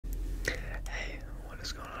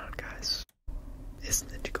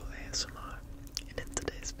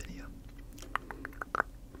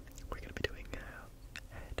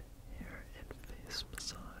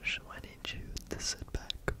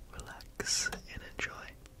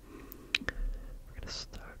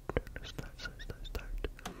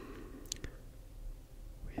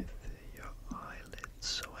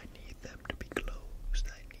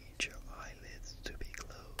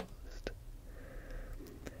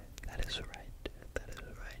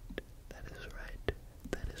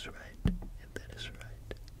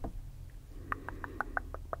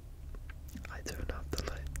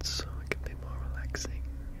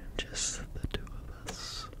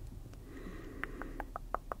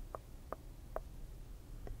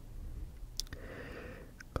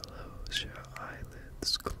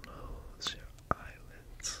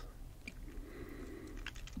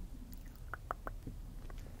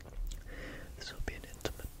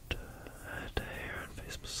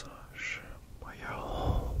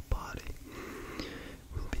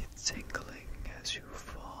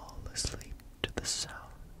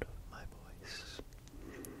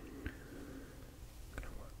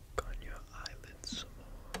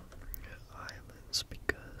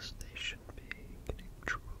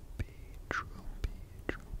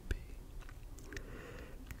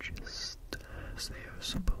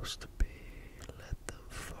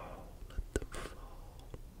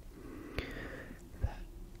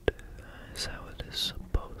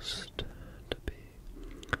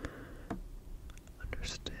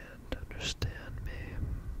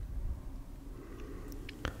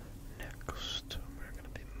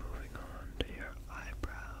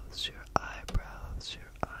your eyebrows,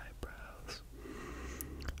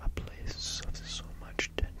 a place of so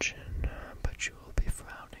much tension, but you will be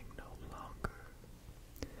frowning no longer.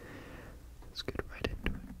 Let's get right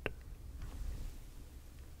into it.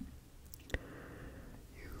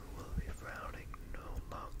 You will be frowning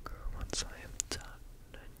no longer once I am done,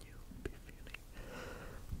 and you'll be feeling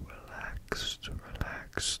relaxed,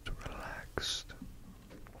 relaxed, relaxed.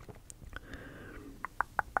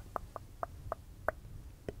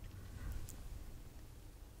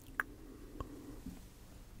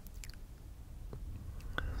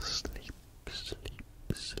 Sleep, sleep,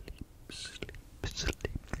 sleep, sleep, sleep,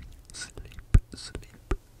 sleep, sleep,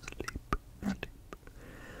 sleep, sleep.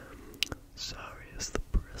 Sorry as the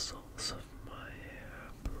bristles of my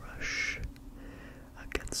hair brush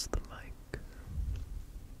against the mic.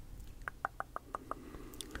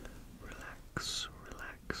 Relax,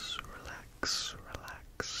 relax, relax,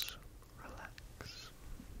 relax, relax.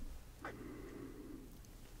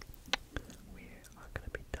 We are going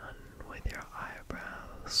to be done with your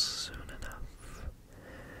eyebrows soon enough,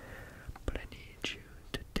 but I need you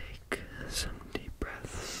to take some deep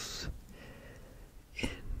breaths in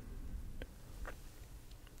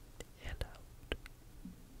and out.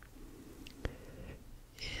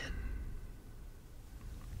 In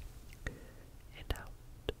and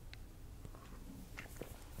out.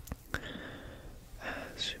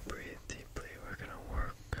 As you breathe deeply, we're going to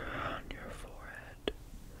work on your forehead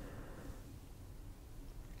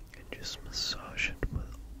and just massage it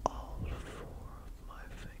with all 4 of my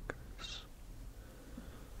fingers.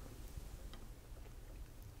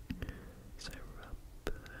 As I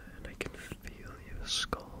rub and I can feel your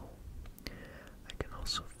skull, I can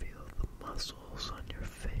also feel the muscles on your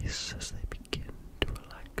face as they begin to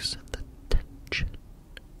relax, and the tension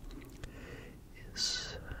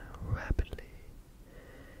is rapidly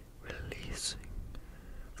releasing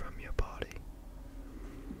from your body.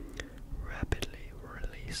 Rapidly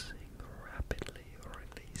releasing, rapidly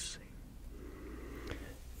releasing.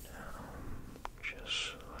 Now,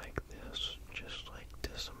 just like this,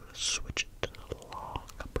 I'm going to switch it to the long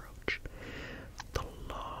approach. The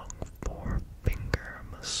long 4-finger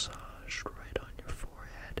massage right on your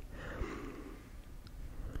forehead.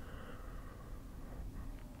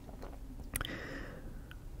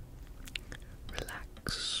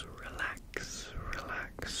 Relax, relax,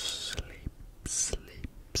 relax, sleep, sleep,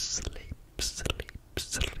 sleep, sleep,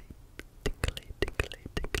 sleep. Tinkly, tinkly,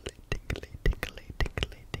 tinkly, tinkly, tinkly, tinkly,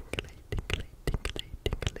 tinkly, tinkly, tinkly,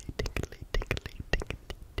 tinkly, tinkly,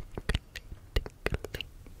 tinkly, tinkly.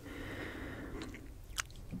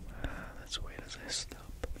 Let's wait as I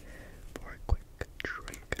stop for a quick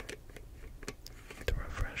drink to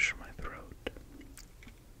refresh my throat.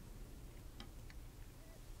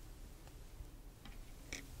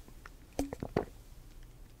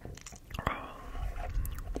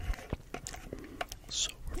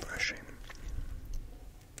 So refreshing.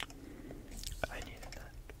 I needed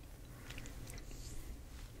that.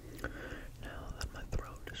 Now that my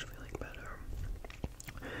throat is feeling better,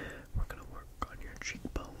 we're going to work on your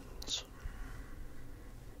cheekbones.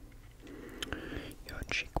 Your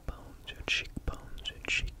cheekbones, your cheekbones, your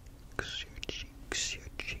cheeks, your cheeks, your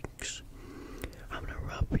cheeks. I'm going to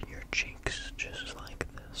rub your cheeks just like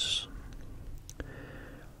this.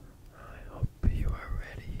 I hope you are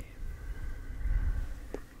ready.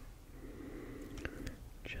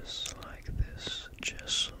 Just like this,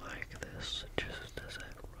 just like this, just as I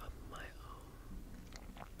rub my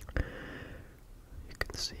own. You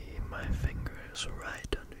can see my fingers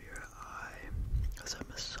right under your eye as I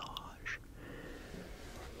massage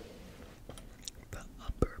the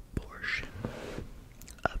upper portion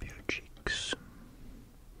of your cheeks.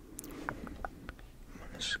 I'm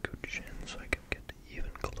going to scooch in so I can get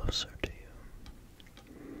even closer to you.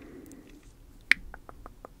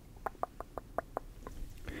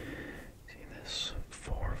 See, this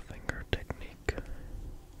 4-finger technique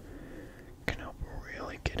can help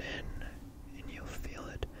really get in, and you'll feel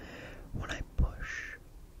it when I push.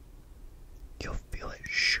 You'll feel it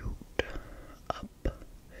shoot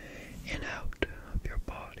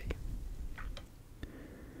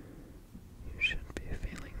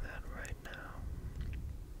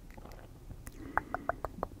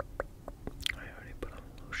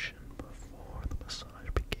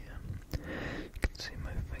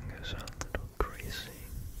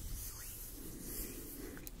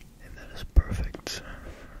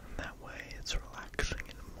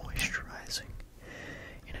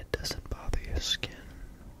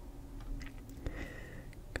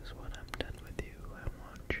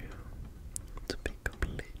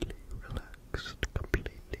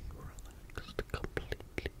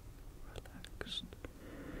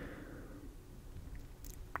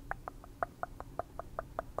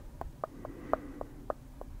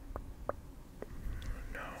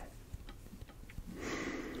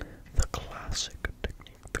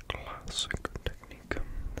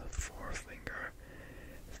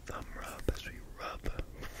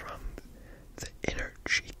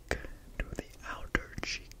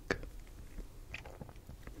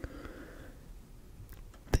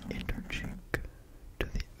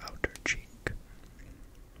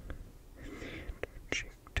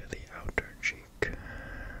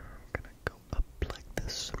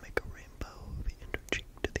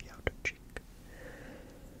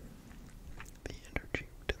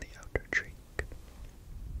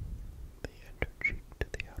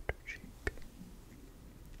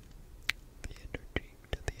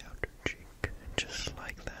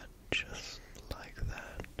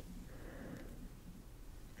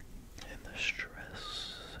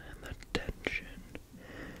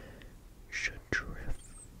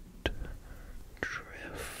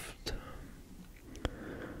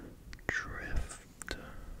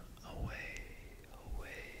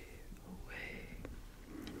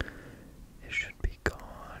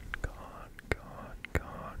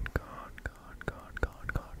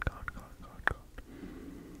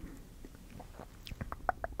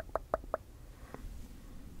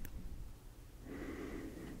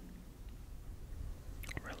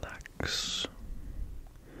relax,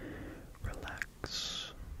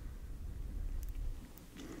 relax.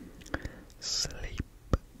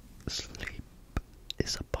 Sleep, sleep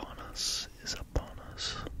is upon us, is upon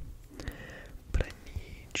us. But I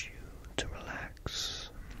need you to relax.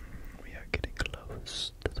 We are getting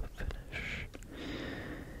close to the finish.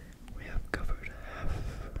 We have covered half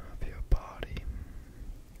of your body,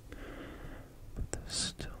 but there's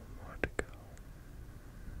still more to go.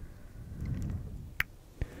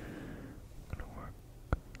 I'm gonna work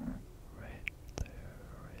right there,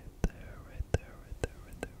 right there, right there, right there,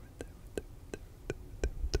 right there, right there, right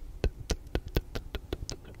there.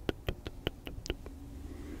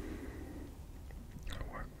 I'll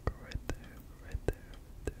work right there, right there,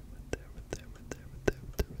 right there, right there, right there, right there,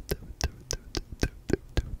 right there, right there, right there,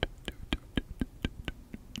 right there, right there.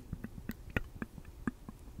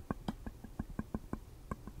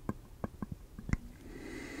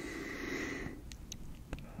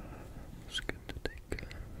 It's good to take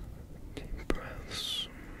deep breaths.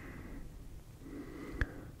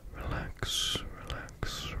 Relax,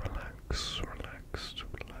 relax, relax, relax,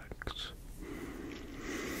 relax.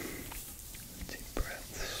 Deep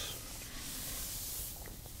breaths.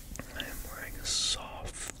 I am wearing a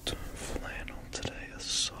soft flannel today, a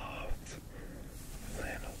soft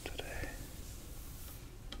flannel today.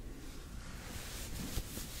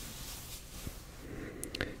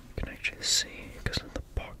 You can actually see, because in the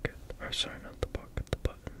pocket, or sorry, not the pocket, the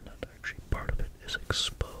button, not actually part of it is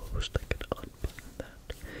exposed. I